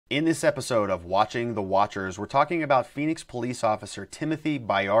In this episode of Watching the Watchers, we're talking about Phoenix police officer Timothy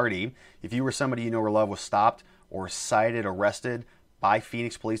Baiardi. If you or somebody you know or love was stopped or cited, arrested by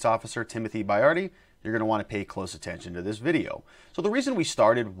Phoenix police officer Timothy Baiardi, you're going to want to pay close attention to this video. So the reason we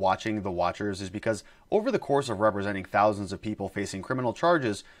started Watching the Watchers is because over the course of representing thousands of people facing criminal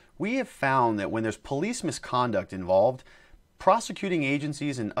charges, we have found that when there's police misconduct involved, prosecuting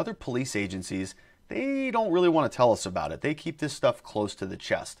agencies and other police agencies, they don't really want to tell us about it. They keep this stuff close to the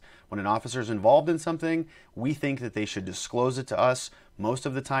chest. When an officer is involved in something, we think that they should disclose it to us. Most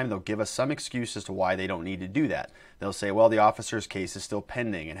of the time, they'll give us some excuse as to why they don't need to do that. They'll say, well, the officer's case is still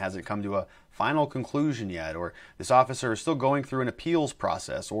pending and hasn't come to a final conclusion yet, or this officer is still going through an appeals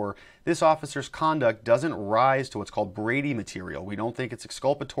process, or this officer's conduct doesn't rise to what's called Brady material. We don't think it's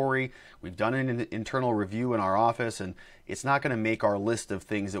exculpatory. We've done an internal review in our office, and it's not going to make our list of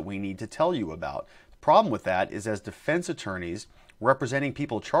things that we need to tell you about. The problem with that is, as defense attorneys representing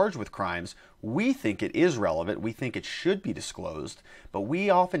people charged with crimes, we think it is relevant. We think it should be disclosed, but we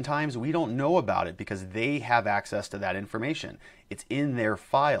don't know about it because they have access to that information. It's in their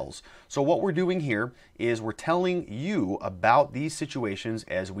files. So what we're doing here is we're telling you about these situations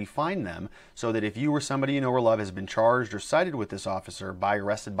as we find them, so that if you or somebody you know or love has been charged or cited with this officer,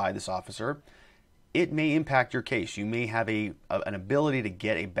 arrested by this officer, it may impact your case. You may have an ability to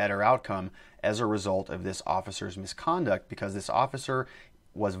get a better outcome as a result of this officer's misconduct, because this officer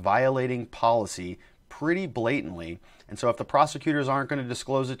was violating policy pretty blatantly. And so if the prosecutors aren't going to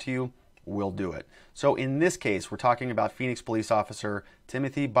disclose it to you, we'll do it. So in this case, we're talking about Phoenix police officer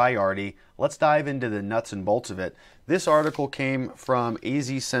Timothy Baiardi. Let's dive into the nuts and bolts of it. This article came from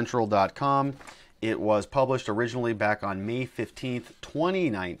azcentral.com. It was published originally back on May 15th,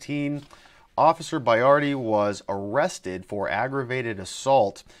 2019. Officer Baiardi was arrested for aggravated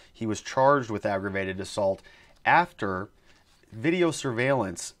assault. He was charged with aggravated assault after video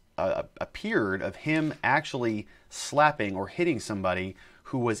surveillance appeared of him actually slapping or hitting somebody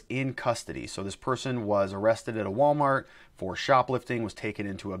who was in custody. So this person was arrested at a Walmart for shoplifting, was taken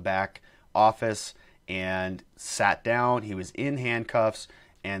into a back office and sat down. He was in handcuffs,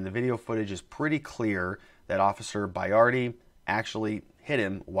 and the video footage is pretty clear that Officer Baiardi actually hit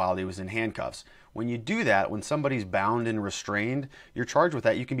him while he was in handcuffs. When you do that, when somebody's bound and restrained, you're charged with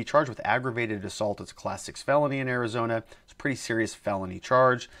that. You can be charged with aggravated assault. It's a class 6 felony in Arizona. It's a pretty serious felony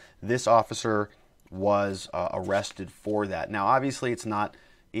charge. This officer was arrested for that. Now, obviously, it's not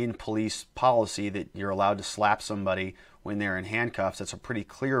in police policy that you're allowed to slap somebody when they're in handcuffs. That's a pretty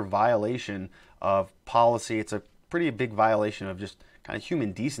clear violation of policy. It's a pretty big violation of just kind of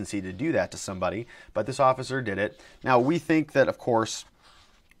human decency to do that to somebody, but this officer did it. Now, we think that, of course,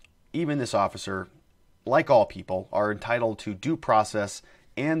 even this officer, like all people, are entitled to due process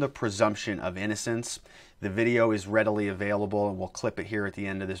and the presumption of innocence. The video is readily available, and we'll clip it here at the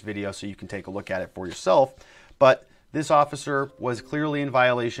end of this video so you can take a look at it for yourself. But this officer was clearly in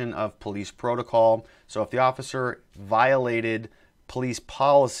violation of police protocol. So if the officer violated police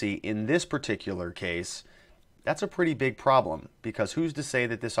policy in this particular case, that's a pretty big problem, because who's to say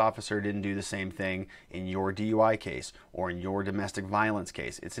that this officer didn't do the same thing in your DUI case or in your domestic violence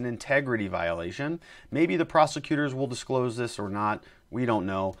case? It's an integrity violation. Maybe the prosecutors will disclose this or not. We don't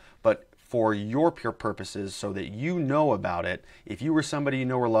know. But for your pure purposes, so that you know about it, if you or somebody you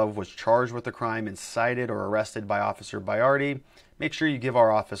know or love was charged with a crime and cited or arrested by Officer Baiardi, make sure you give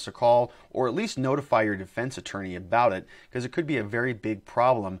our office a call, or at least notify your defense attorney about it, because it could be a very big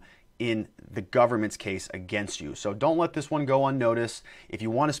problem in the government's case against you. So don't let this one go unnoticed. If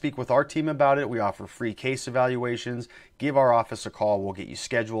you want to speak with our team about it, we offer free case evaluations. Give our office a call. We'll get you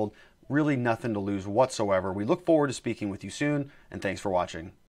scheduled. Really nothing to lose whatsoever. We look forward to speaking with you soon, and thanks for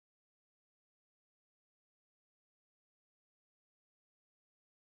watching.